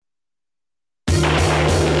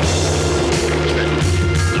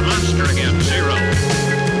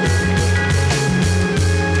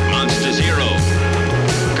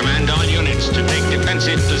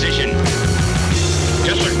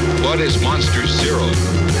Monster Zero.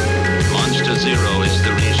 Monster Zero is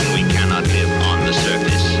the reason we cannot live on the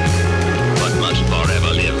surface, but must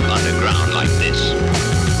forever live underground like this.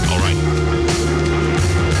 All right.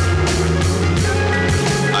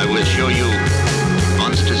 I will show you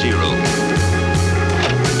Monster Zero.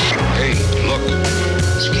 Hey, look.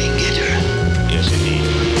 It's King Ghidorah. Yes, indeed.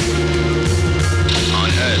 On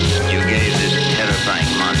Earth, you gave this terrifying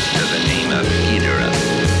monster the name of Ghidorah.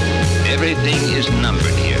 Everything is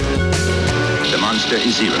numbered here. The monster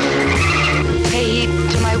is Zero. Pay heed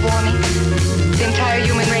to my warning. The entire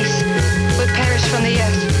human race will perish from the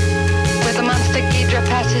earth. Where the monster Ghidorah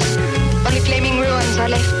passes, only flaming ruins are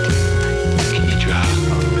left.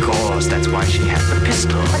 Of course, that's why she had the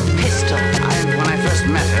pistol. What pistol? When I first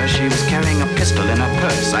met her, she was carrying a pistol in her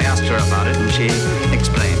purse. I asked her about it, and she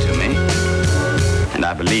explained to me. And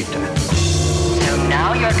I believed her. So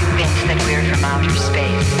now you're convinced that we're from outer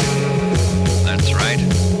space. That's right.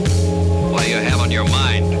 What do you have on your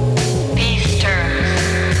mind? Peace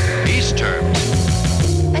terms. Peace terms.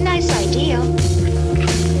 A nice idea.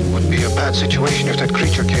 Would be a bad situation if that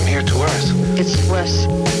creature came here to Earth. It's worse.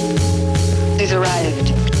 He's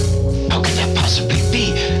arrived. How could that possibly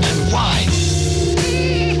be, and why?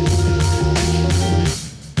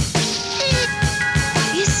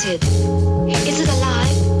 What is it? Is it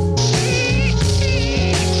alive?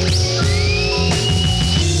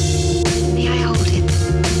 May I hold it?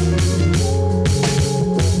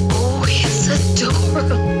 Oh, it's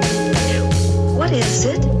adorable. What is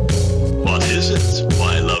it? What is it,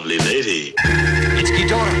 my lovely lady? It's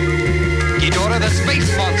Ghidorah. Ghidorah, the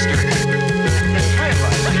space monster.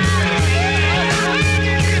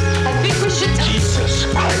 I think we should... Jesus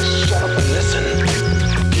Christ, shut up and listen.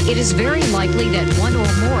 It is very likely that one or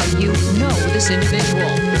more of you know this individual.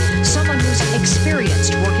 Someone who's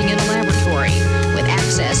experienced working in a laboratory, with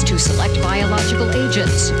access to select biological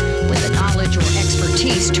agents, with the knowledge or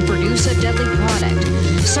expertise to produce a deadly product.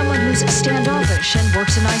 Someone who's standoffish and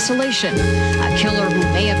works in isolation. A killer who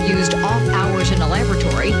may have used off hours in a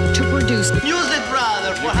laboratory to produce... Music,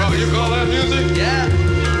 brother! You call that music? Yeah.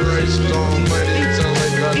 Christ almighty, it sounds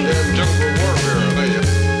like goddamn jungle warfare, I bet you.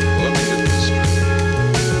 Let me get this straight.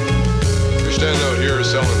 You stand out here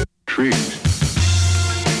selling Trees.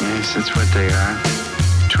 Yes, that's what they are.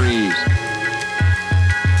 Trees.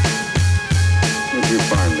 Where'd you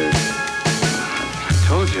find this? I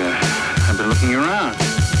told you. I've been looking around.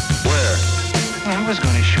 where? Well, I was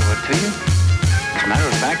going to show it to you. As a matter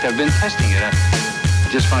of fact, I've been testing it. I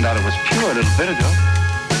just found out it was pure a little bit ago.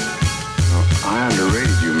 Well, I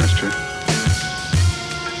underrated you, mister.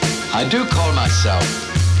 I do call myself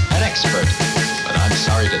an expert, but I'm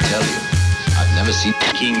sorry to tell you, I've never seen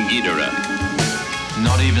King Ghidorah.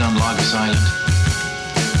 not even on Lagos Island.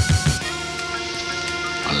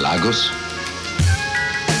 On Lagos?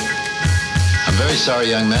 I'm very sorry,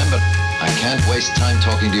 young man, but I can't waste time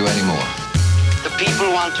talking to you anymore. The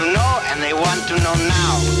people want to know, and they want to know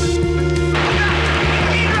now.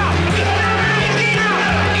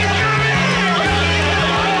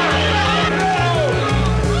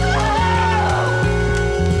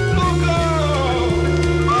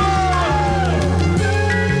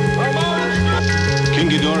 King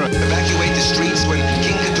Ghidorah. Evacuate the streets when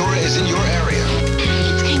King Ghidorah is in your area.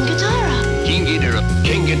 It's King Ghidorah. King Ghidorah.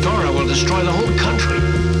 King Ghidorah will destroy the whole country.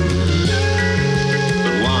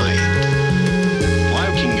 But why? Why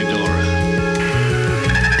King Ghidorah?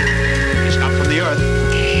 He's not from the Earth.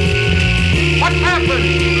 What happened?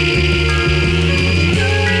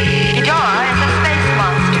 Ghidorah is a space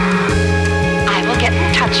monster. I will get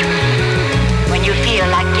in touch with you when you feel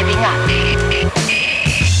like giving up.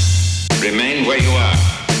 Remain where you are.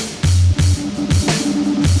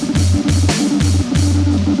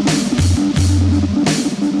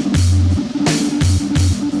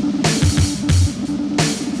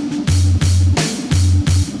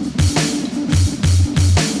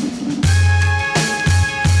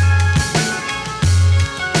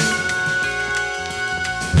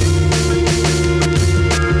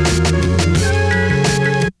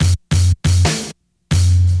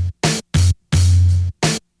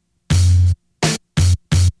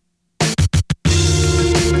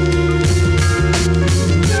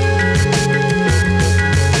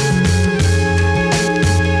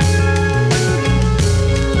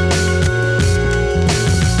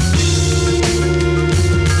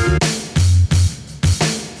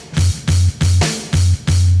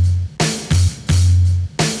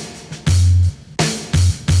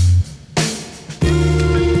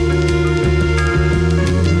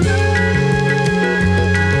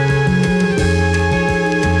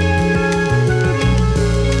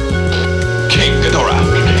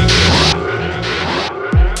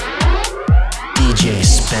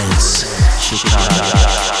 Spence. Shake it out.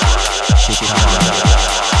 Shake it out.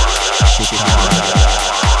 Shake it out.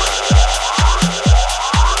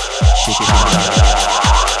 Shake it out.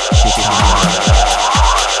 Shake it out.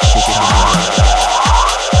 Shake it out.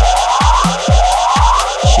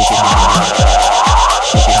 Shake it out.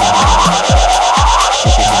 Shake it out.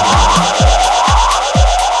 Shake it out.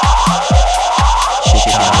 Shake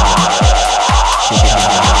it out. Shake it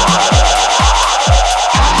out.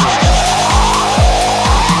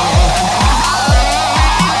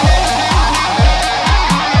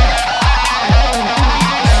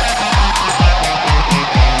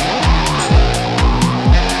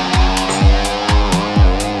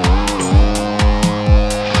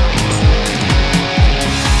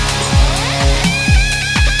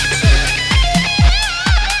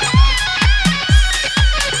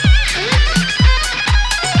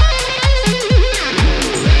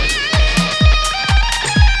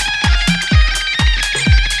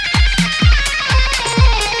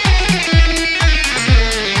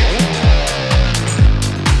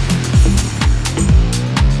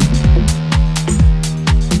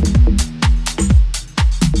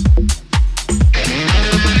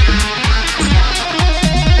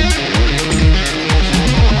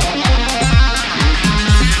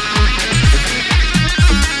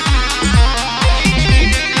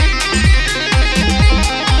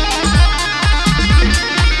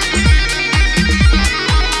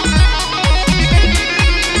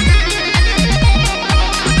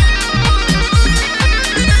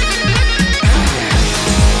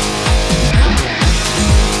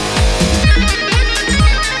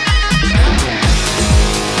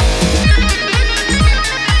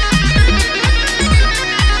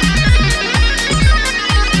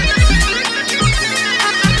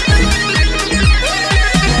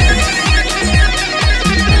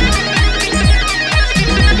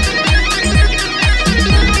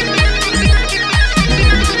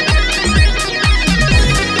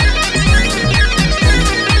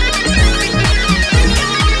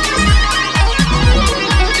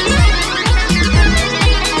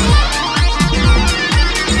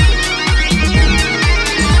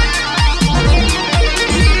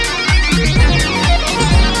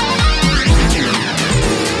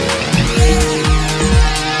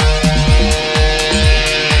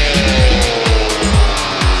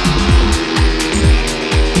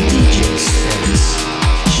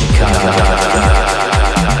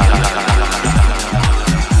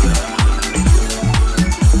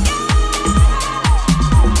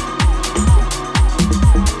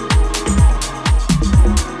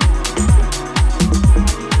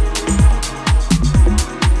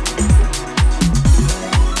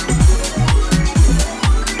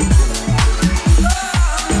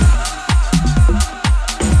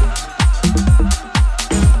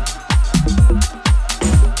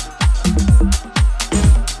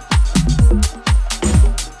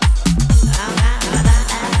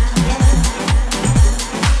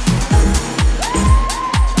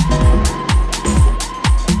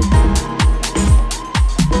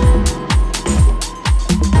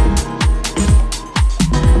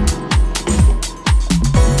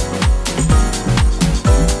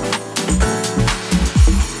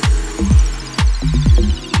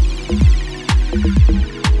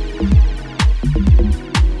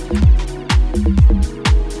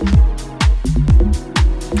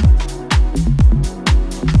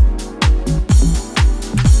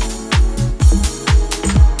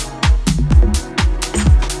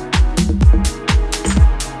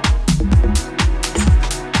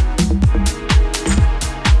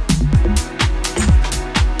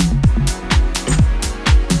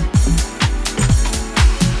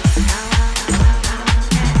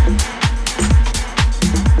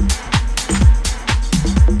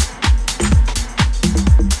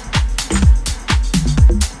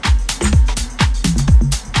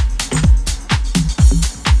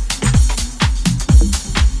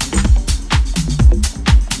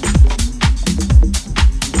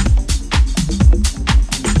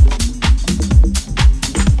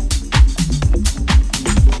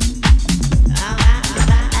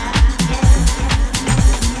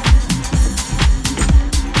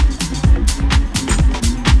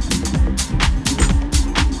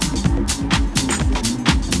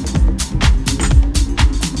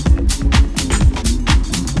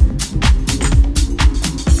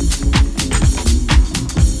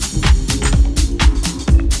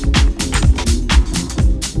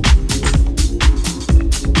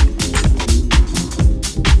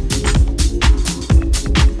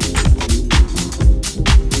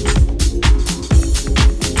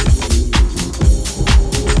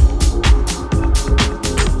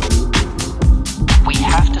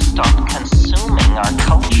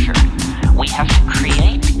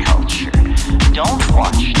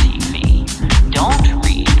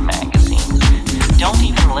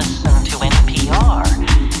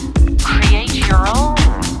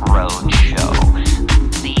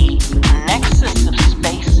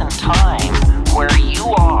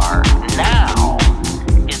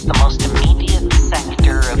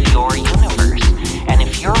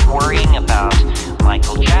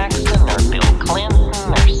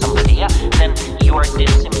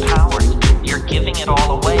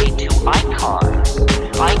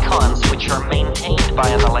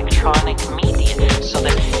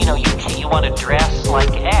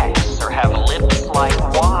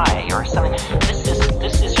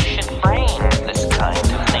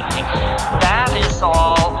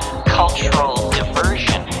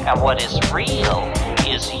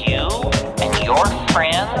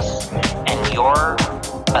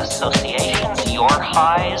 associations, your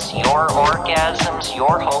highs, your orgasms,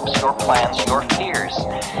 your hopes, your plans, your fears.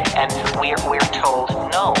 And we're told,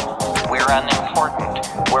 no, we're unimportant,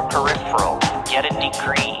 we're peripheral, get a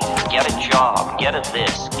degree, get a job, get a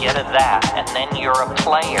this, get a that, and then you're a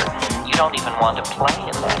player. You don't even want to play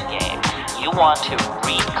in that game. You want to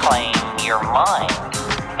reclaim your mind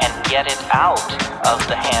and get it out of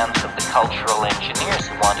the hands of the cultural engineers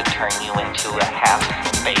who want to turn you into a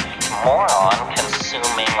half-baked moron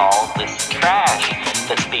consuming all this trash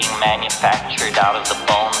that's being manufactured out of the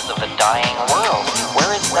bones of a dying world.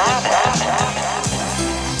 Where is that at?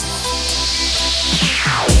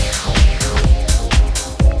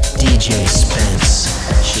 DJ Spence.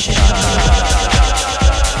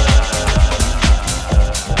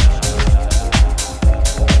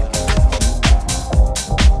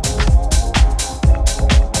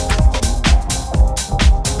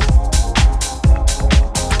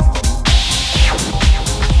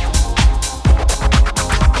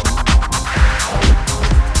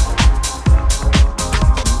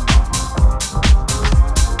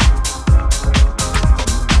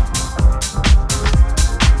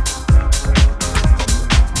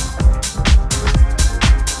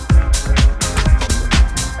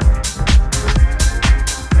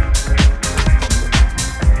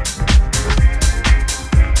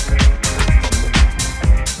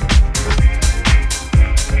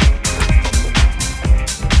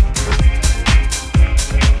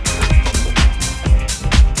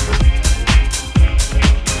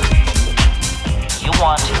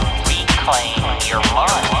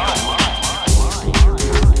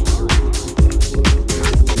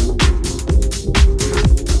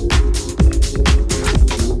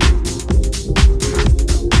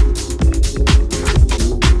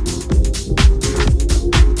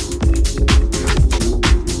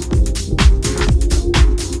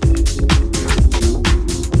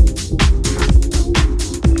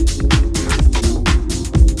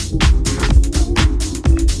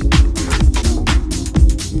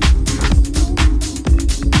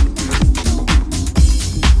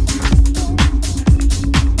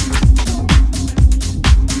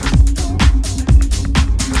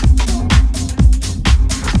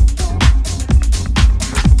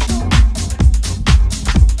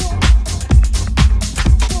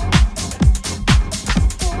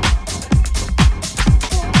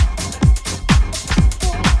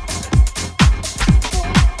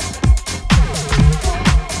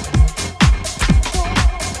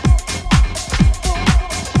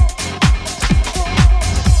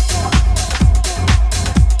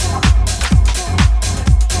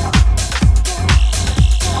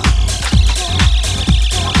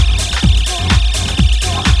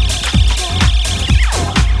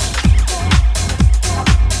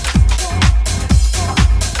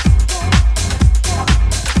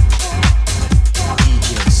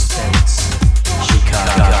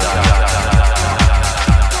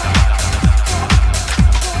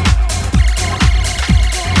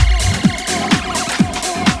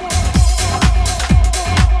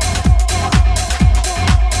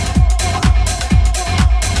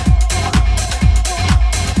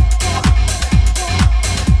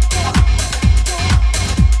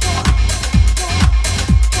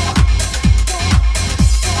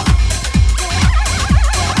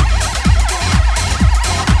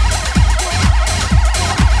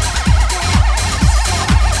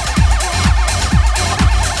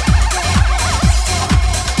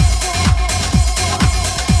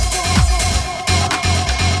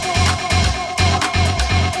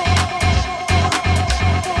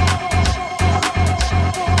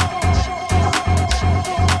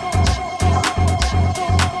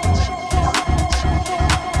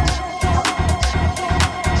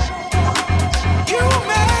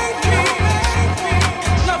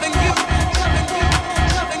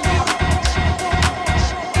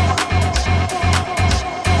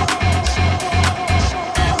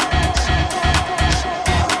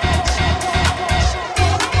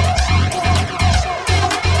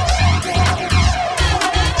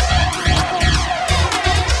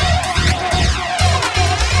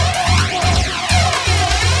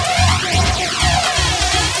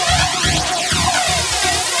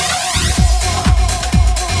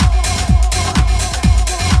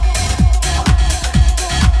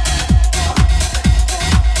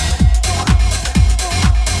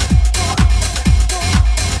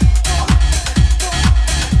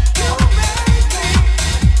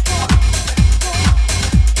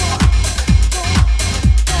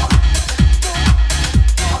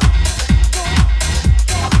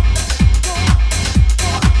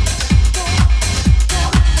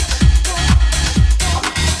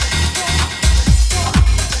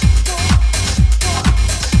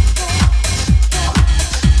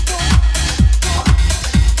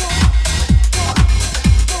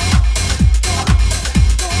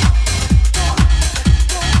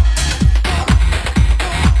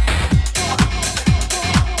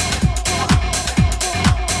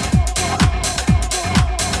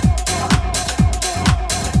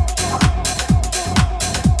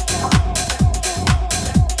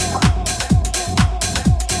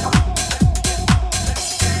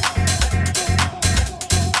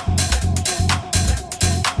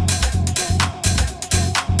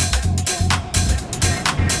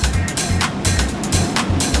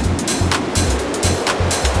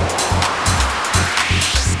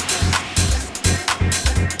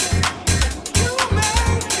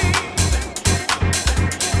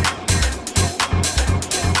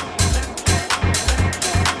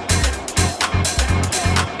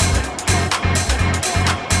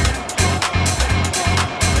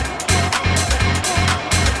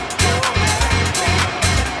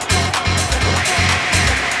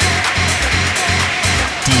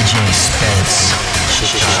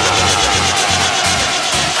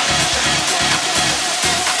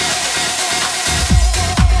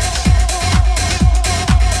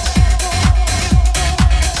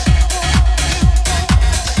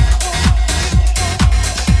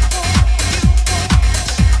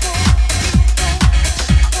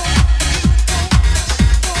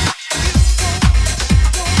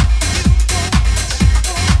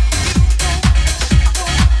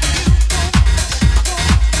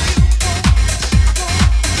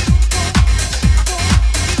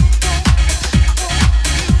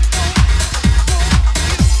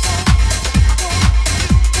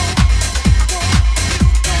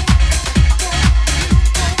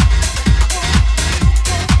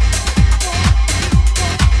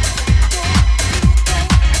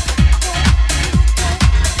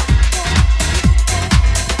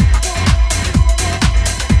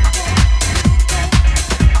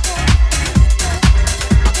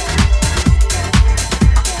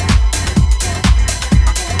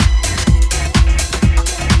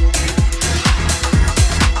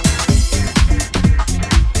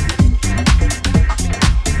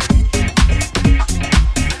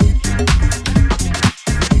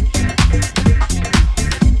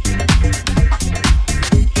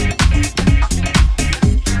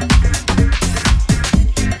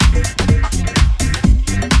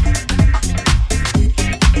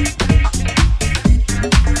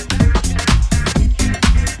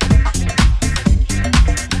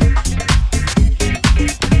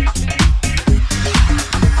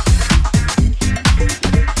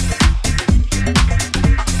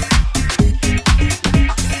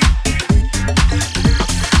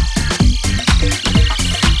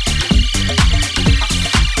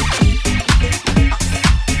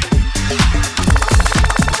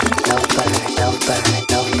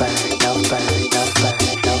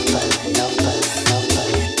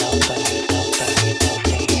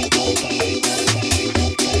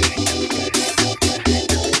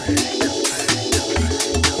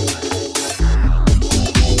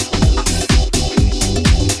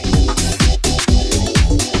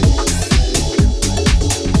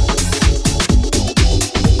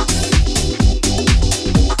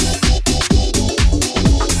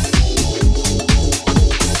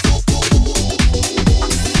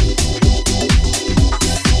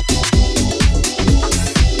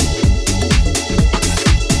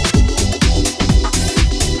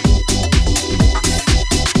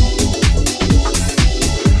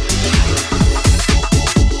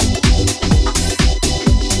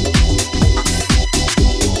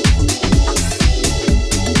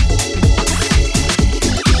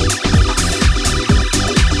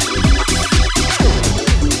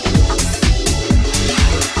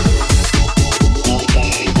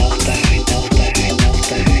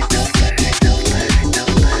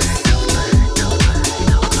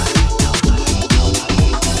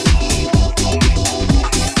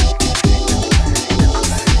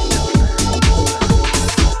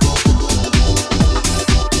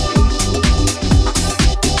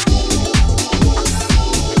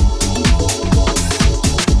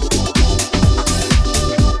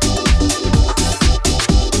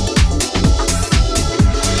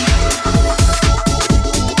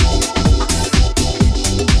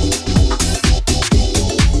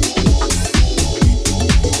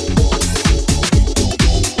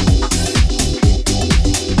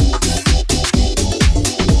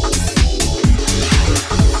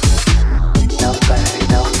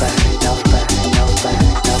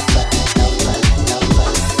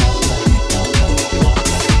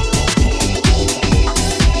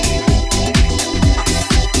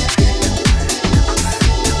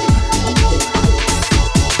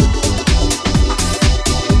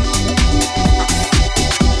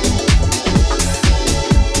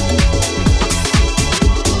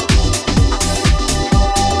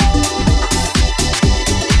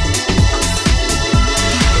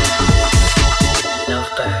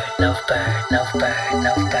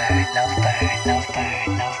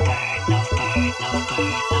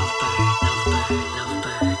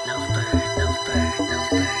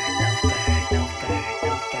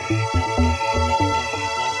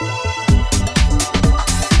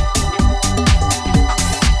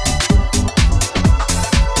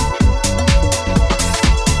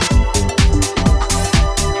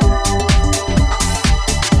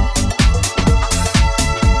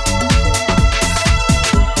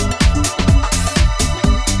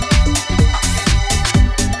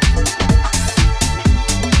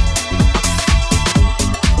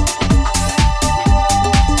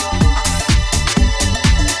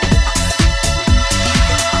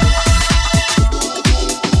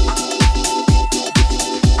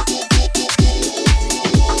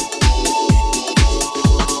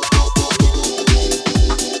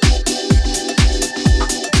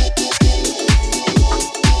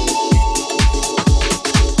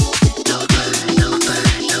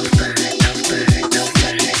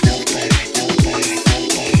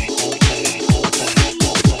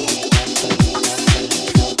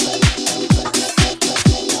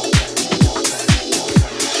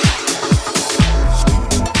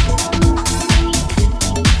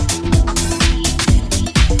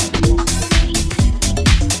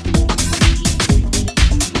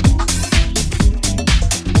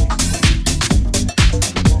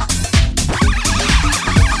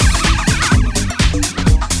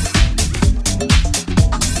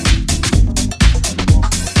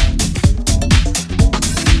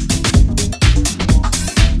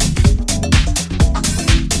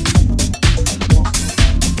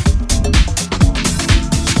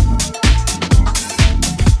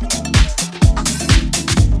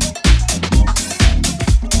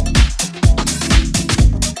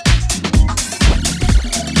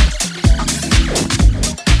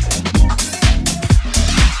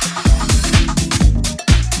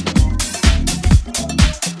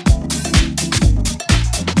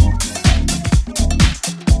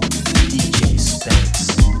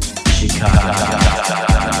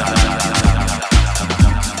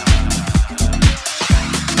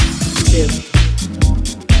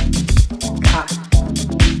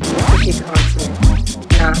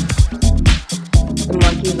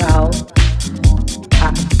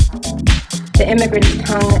 The immigrant's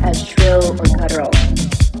tongue as shrill or guttural.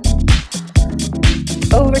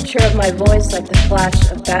 Overture of my voice like the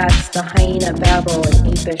flash of bats, the hyena babble in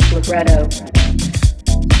apish libretto.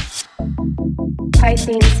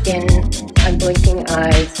 Piscine skin, unblinking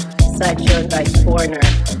eyes, sideshowed by foreigner,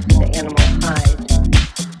 the animal hide.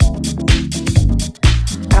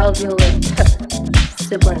 Alveolar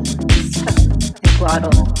sibilant, and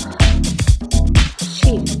glottal.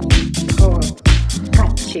 Sheep, poem,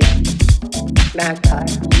 catchy. Magpie,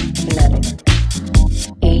 phonetic.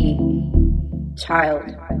 E, child,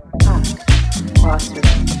 pop, glossary.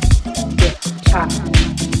 Dip, chop,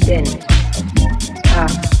 din.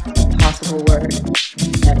 Possible word,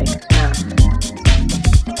 phonetic, map.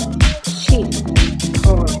 Sheep,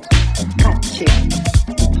 poem, catchy.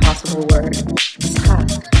 Possible word, top,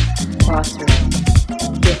 glossary.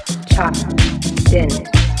 Dip, chop, din.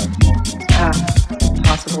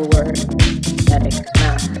 Possible word, phonetic,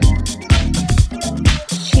 map.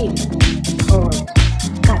 Poem,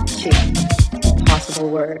 catchy, possible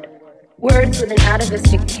word. Words with an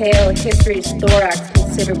atavistic tail, history's thorax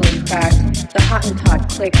considerably cracked, the Hottentot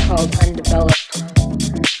clique called undeveloped.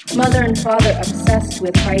 Mother and father obsessed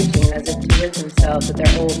with hygiene as if to rid themselves of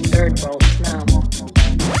their old third world smell.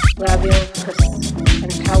 Labial puss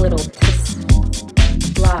and palatal tiss.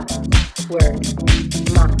 Blah, word,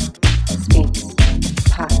 ma, speaks,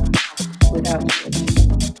 pa, without you.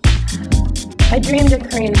 I dreamed a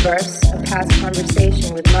Korean verse, a past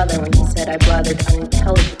conversation with mother when he said I blathered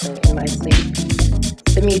unintelligibly in my sleep.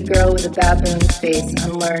 The mute girl with a baboon face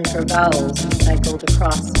unlearned her vowels and cycled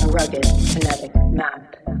across a rugged phonetic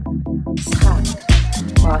map. Sa,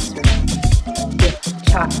 glossary, dip,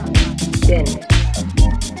 chop, din,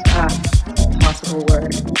 possible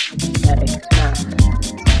word, phonetic map.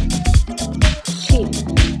 Sheep,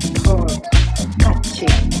 poem, catchy,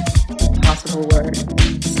 possible word,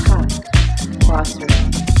 sa. Glossary,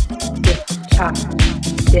 dip, chop,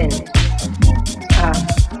 din,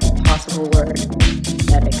 possible word,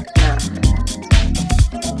 phonetic map.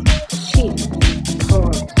 Sheep,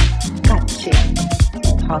 poem, catchy,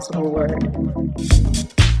 possible word.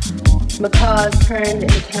 Macaws turned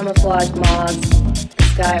into camouflage moths. The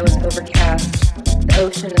sky was overcast, the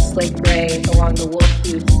ocean a slate gray along the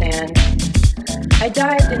wolf-hued sand. I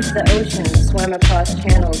dived into the ocean, swam across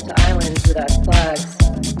channels to islands without flags.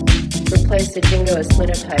 Replaced the jingoist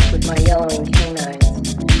linotype with my yellowing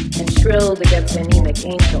canines, and shrilled against the anemic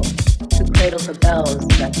angel who cradled the bells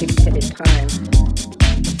that dictated time.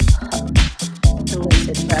 And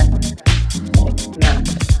lucid breath, like map.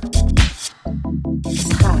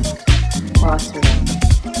 Sa, glossary,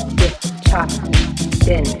 dip, chop,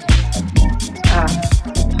 din.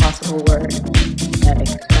 Possible word,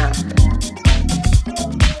 phonetic map.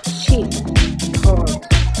 Sheep, poem,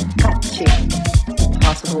 catchy.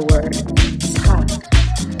 Possible word, sa,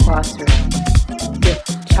 glossary, dip,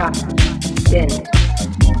 chop, din,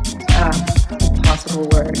 possible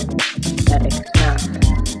word, phonetic map.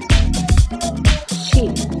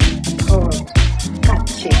 Sheep, poem,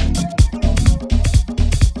 catchy,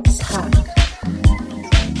 sa.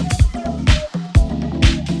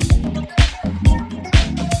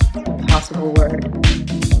 Possible word.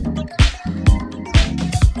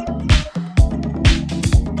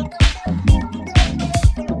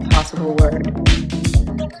 Possible word.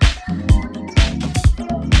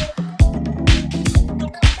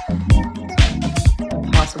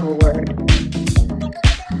 Possible word.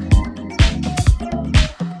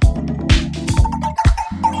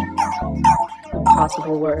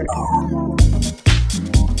 Possible word.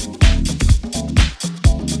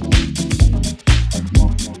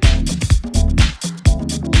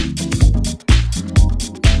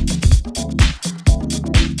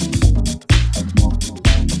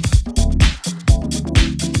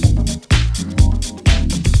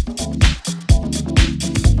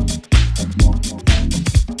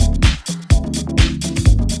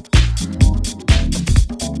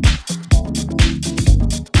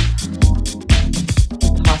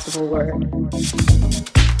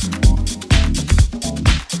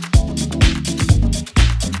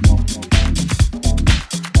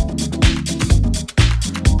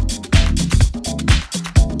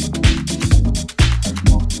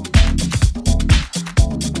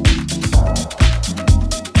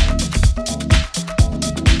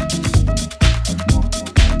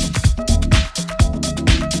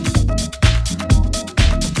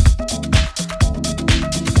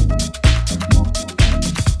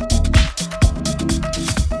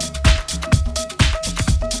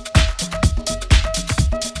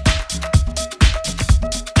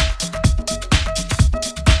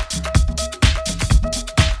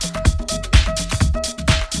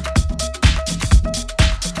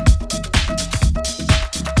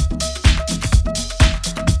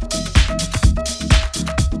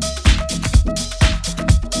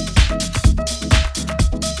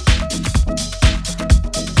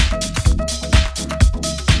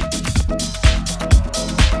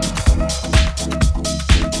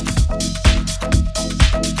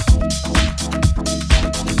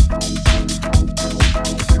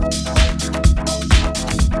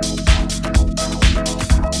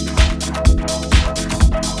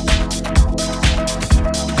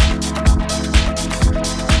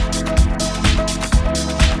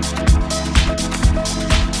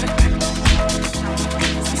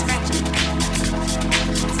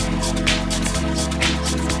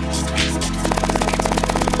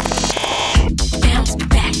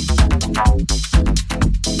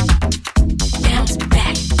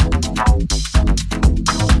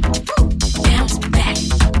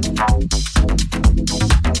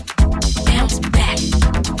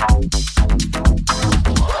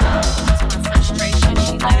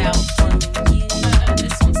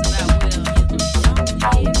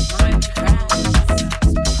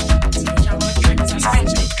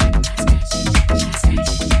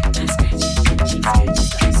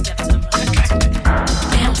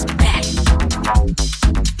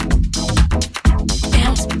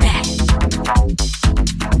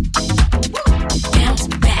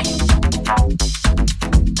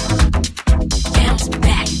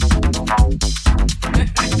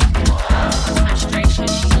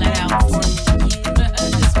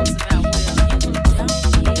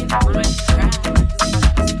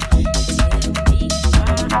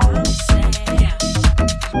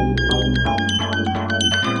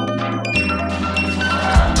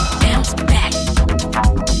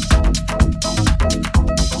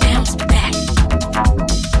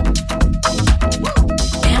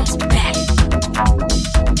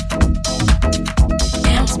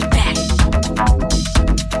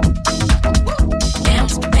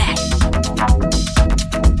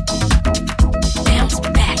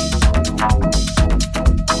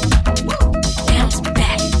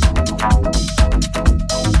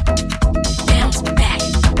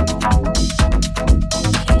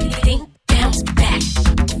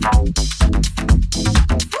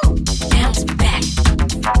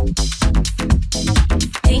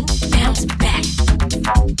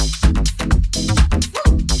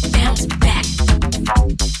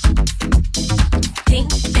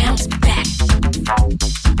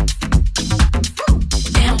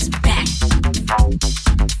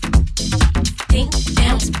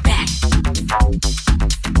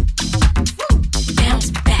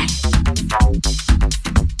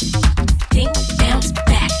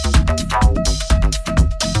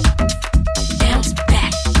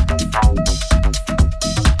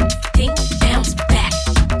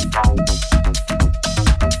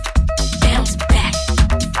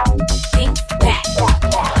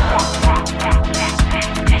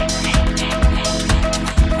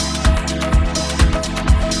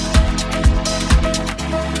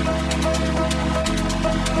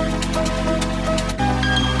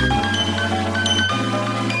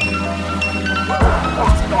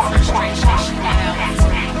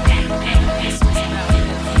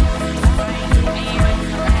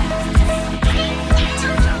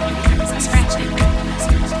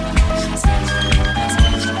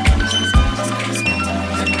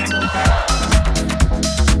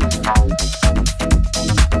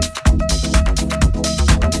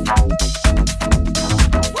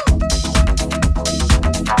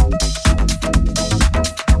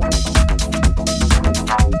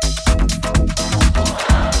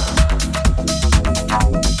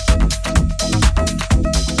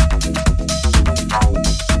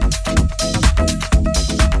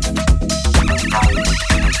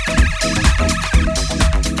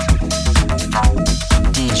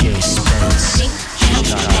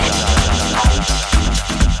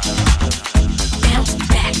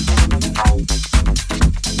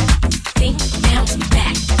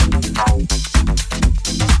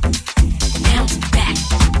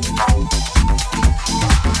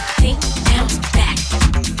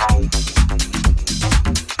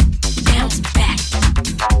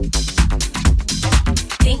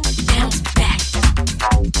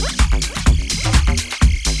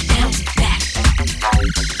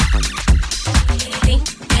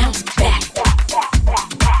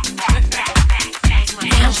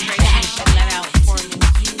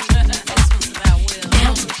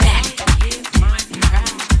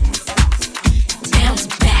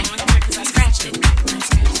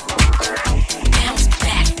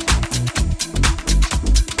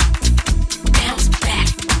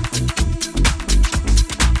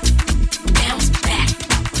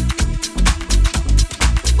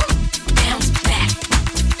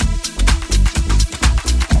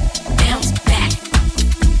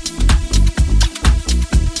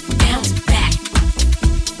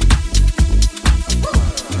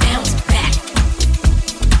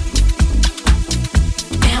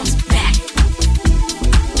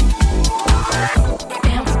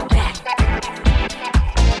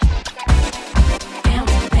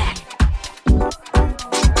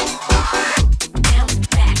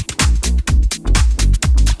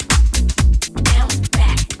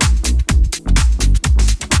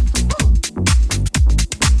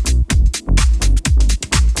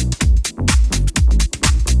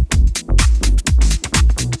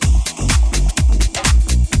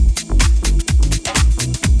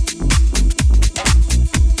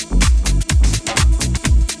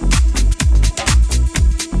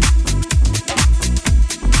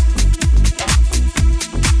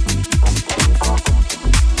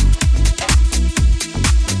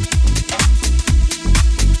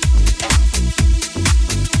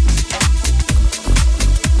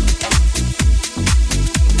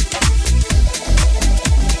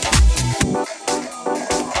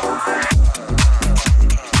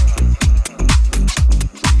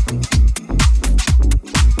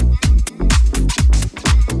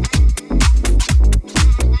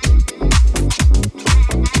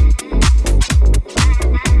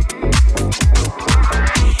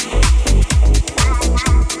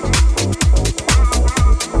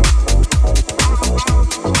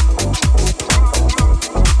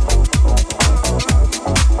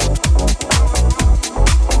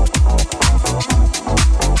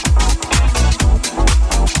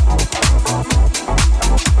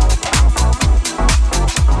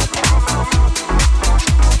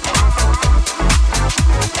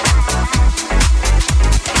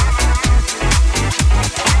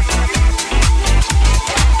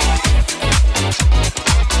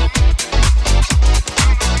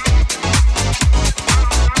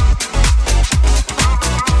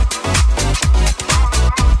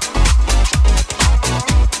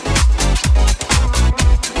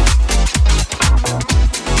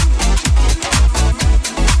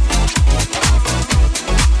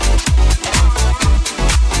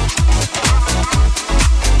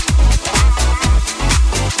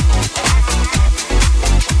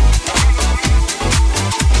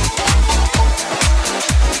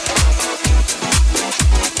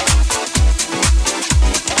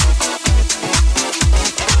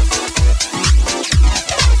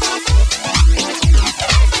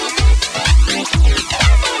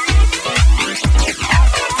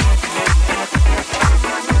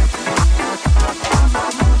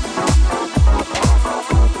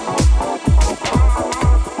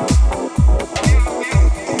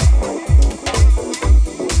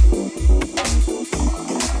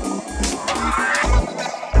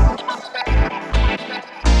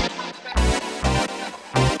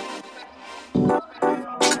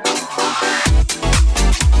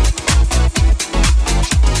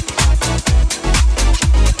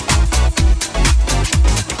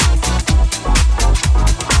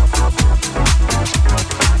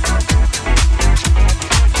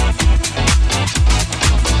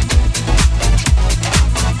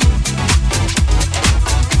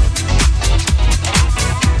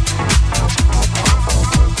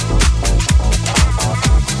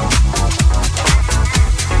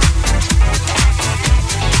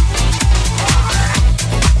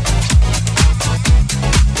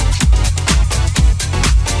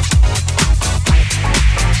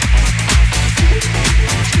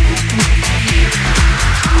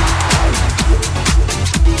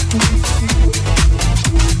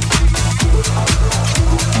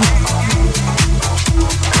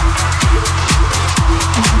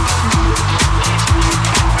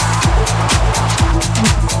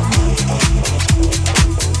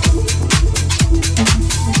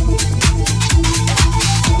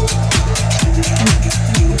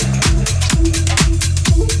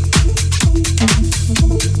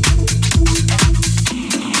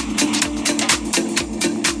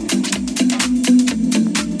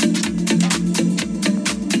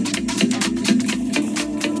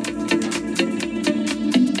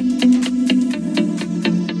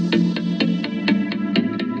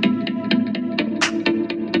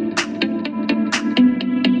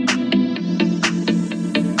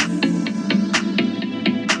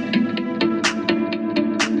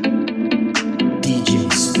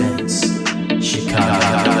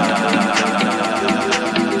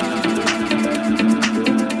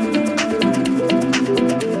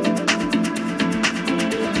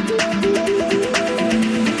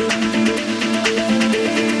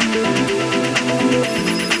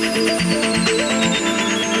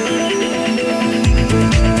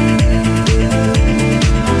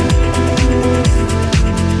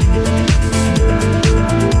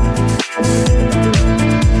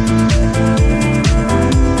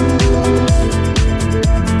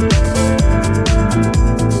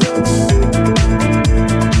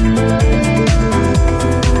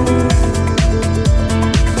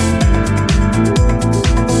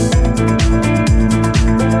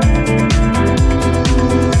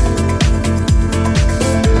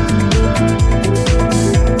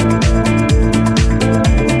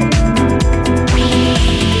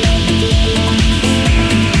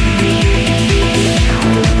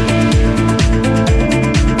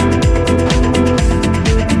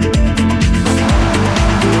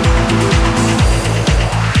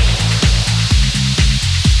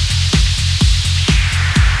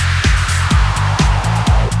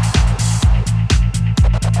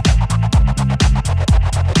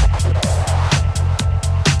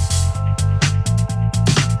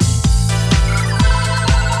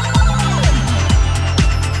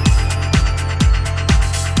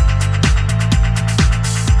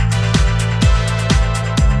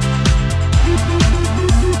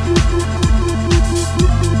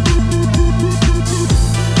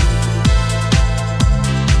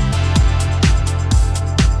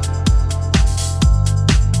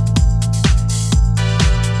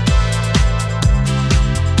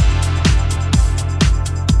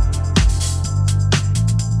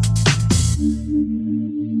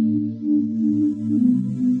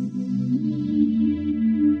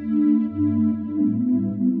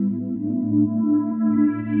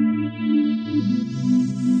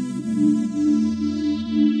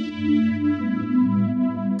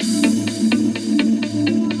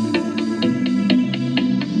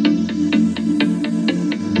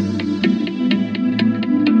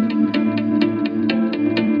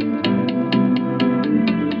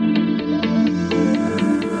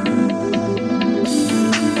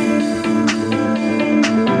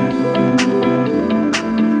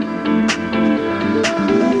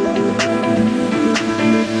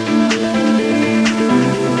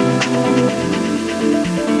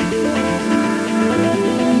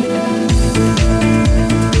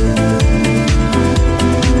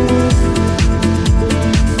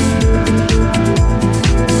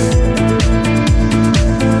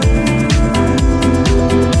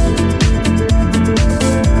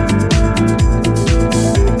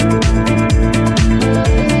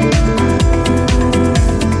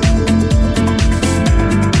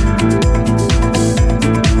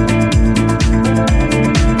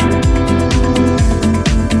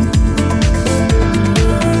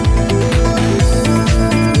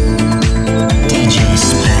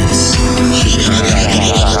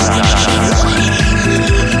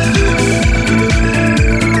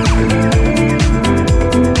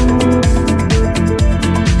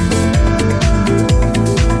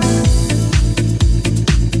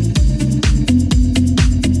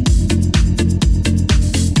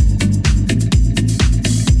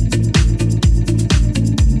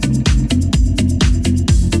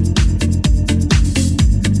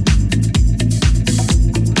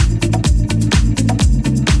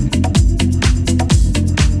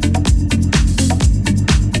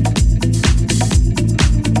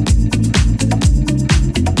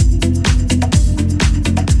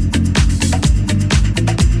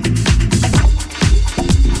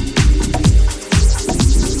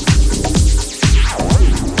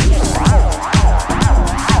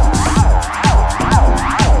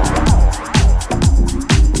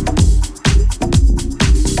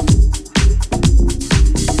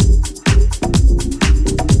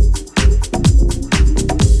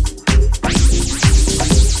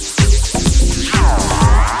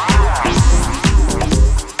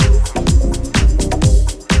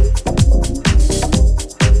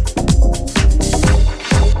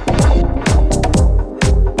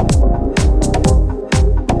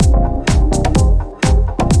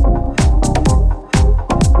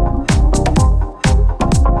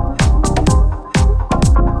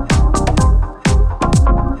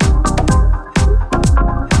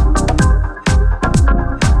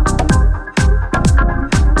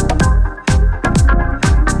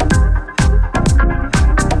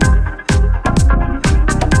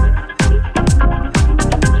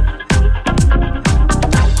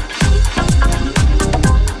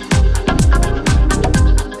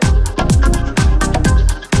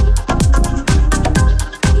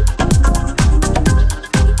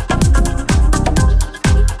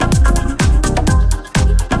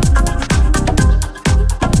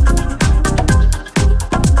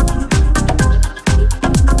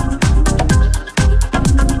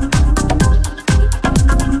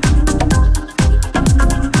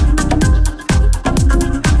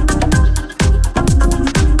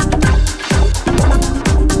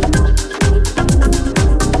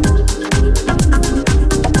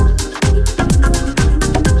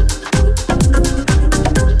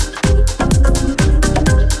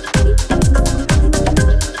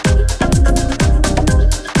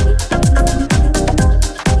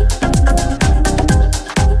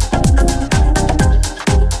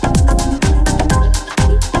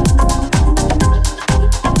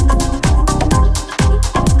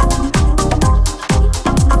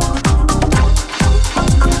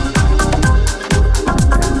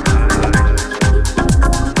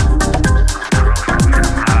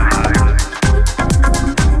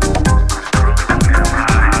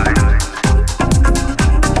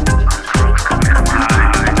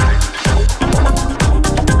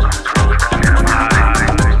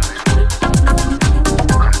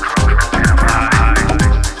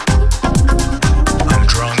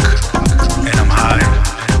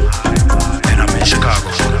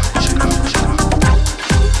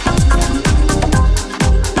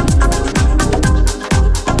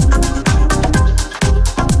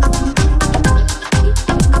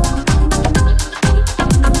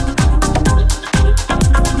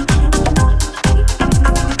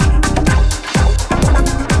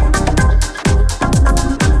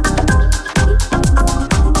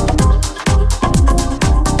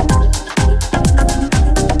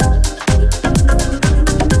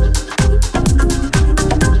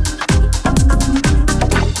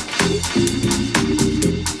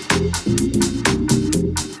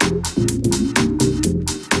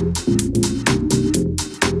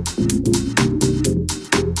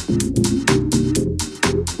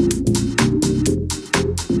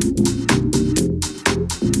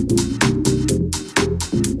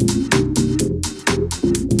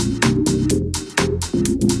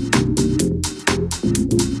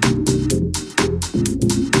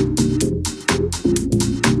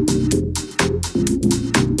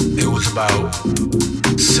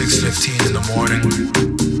 6:15 in the morning.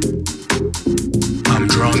 I'm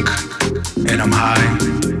drunk and I'm high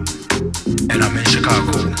and I'm in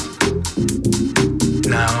Chicago.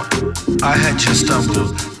 Now, I had just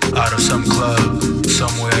stumbled out of some club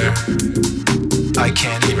somewhere I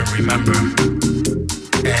can't even remember.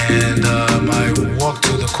 And I walked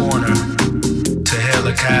to the corner to hail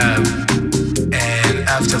a cab. And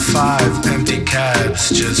after 5 empty cabs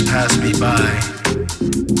just passed me by,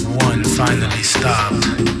 one finally stopped.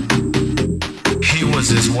 He was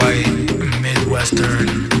this white, Midwestern,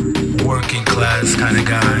 working class kind of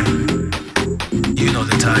guy. You know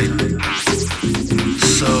the type.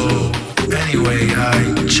 So anyway,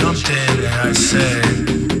 I jumped in and I said,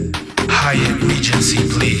 Hyatt Regency,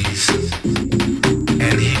 please.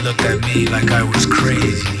 And he looked at me like I was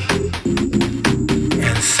crazy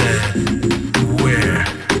and said, where?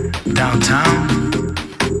 Downtown?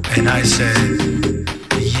 And I said,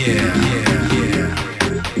 yeah.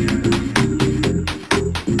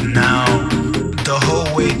 Now, the whole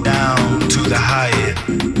way down to the Hyatt,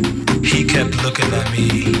 he kept looking at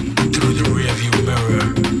me through the rearview mirror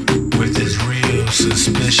with his real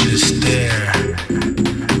suspicious stare.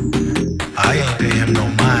 I ain't pay him no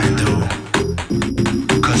mind though,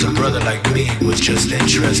 'cause a brother like me was just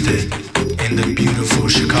interested in the beautiful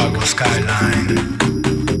Chicago skyline,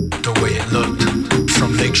 the way it looked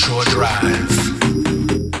from Lakeshore Drive,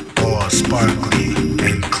 all sparkly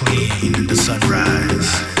and clean in the sunrise.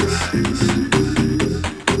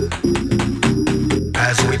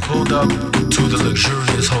 As we pulled up to the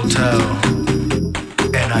luxurious hotel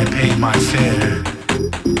and I paid my fare,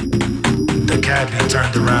 the cabbie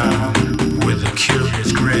turned around with a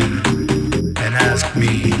curious grin and asked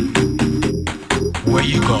me, where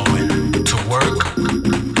you going? To work?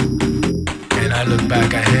 And I looked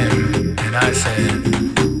back at him and I said,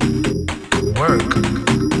 work?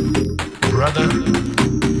 Brother,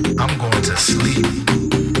 I'm going to sleep.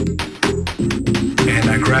 And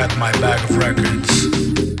I grabbed my bag of records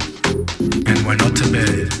and went up to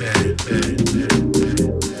bed.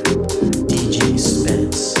 DJ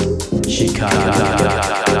Spence, Chicago.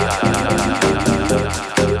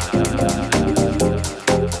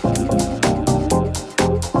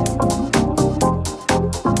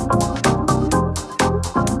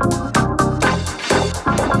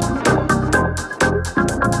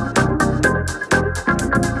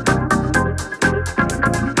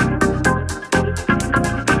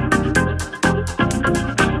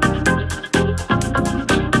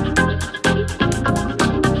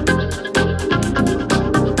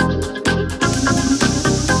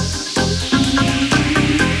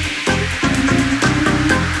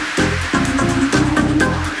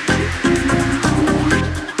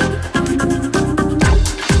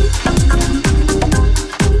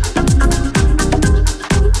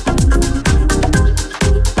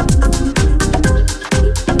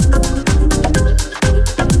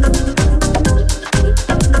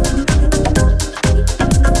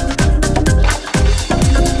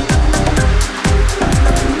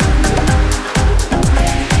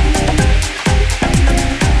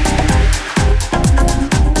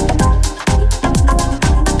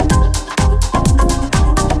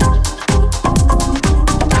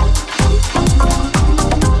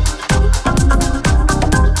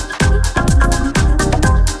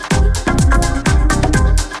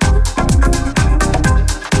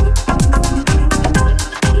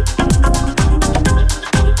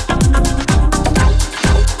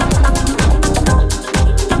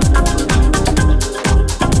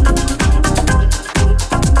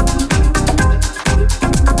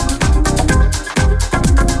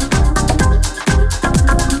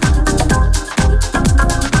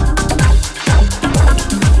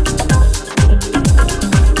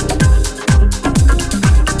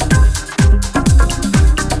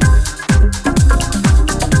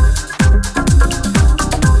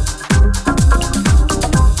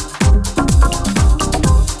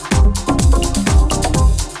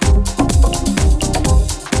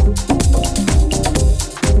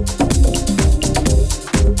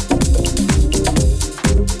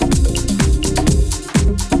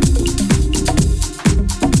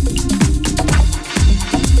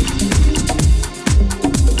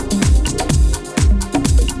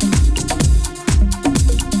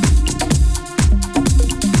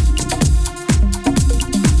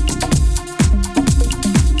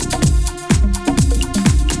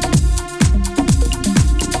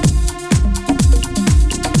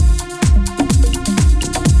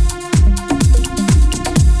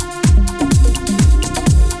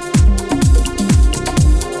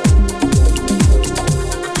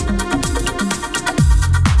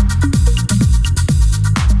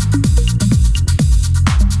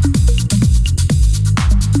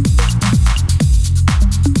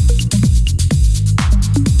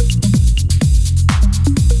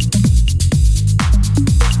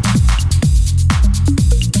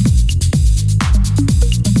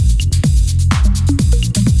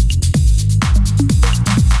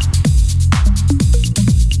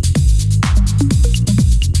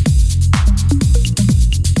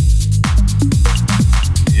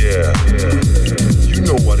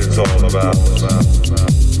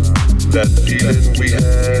 feeling we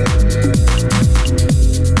had,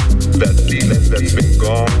 that feeling that's been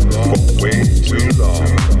gone for way too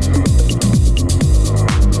long.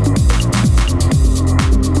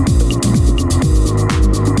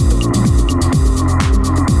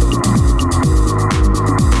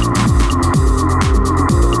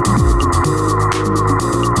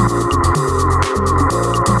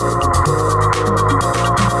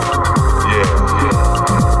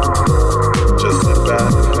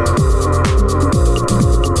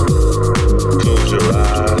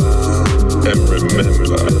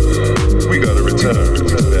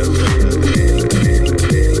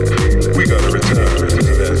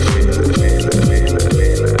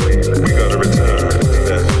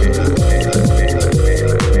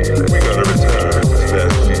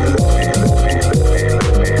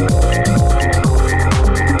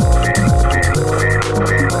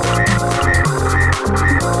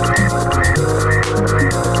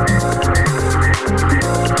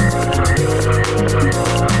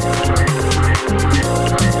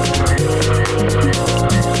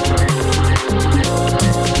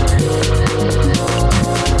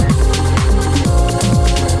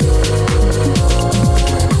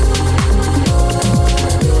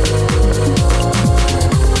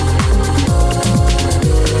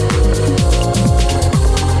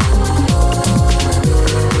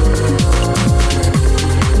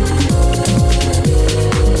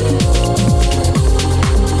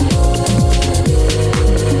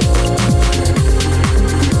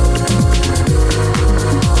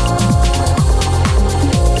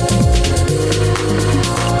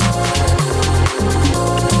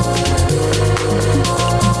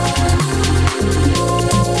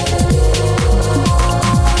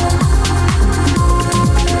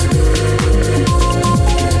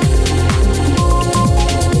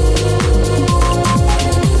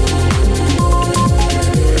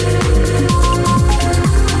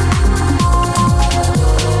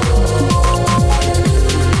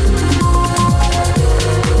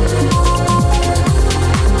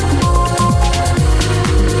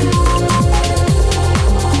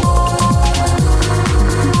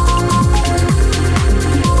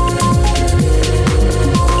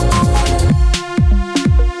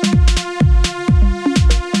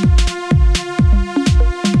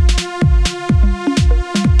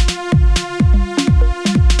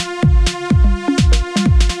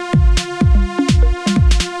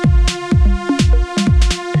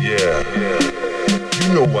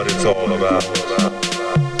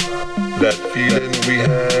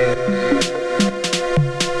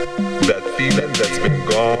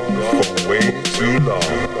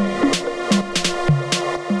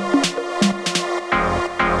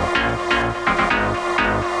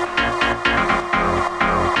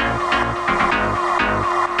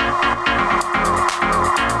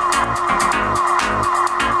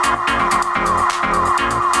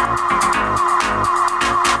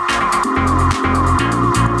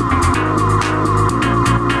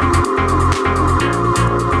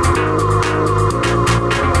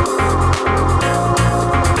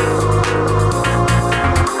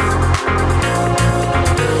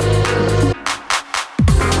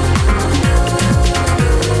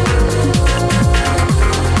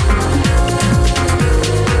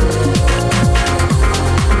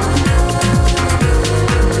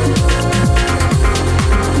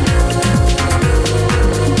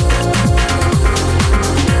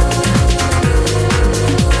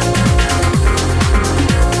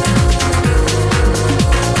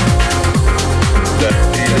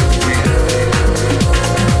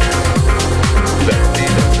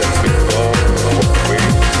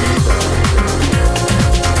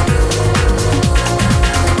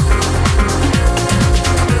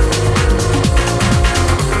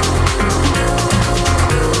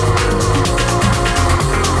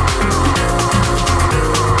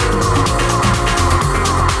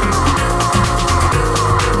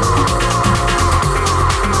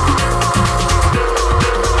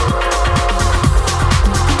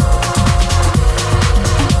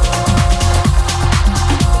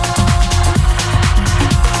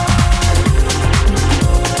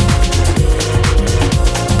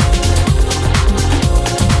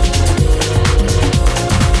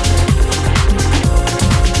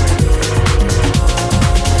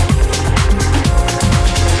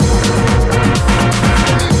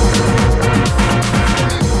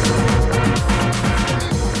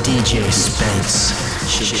 DJ Spence,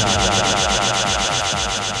 Chicago.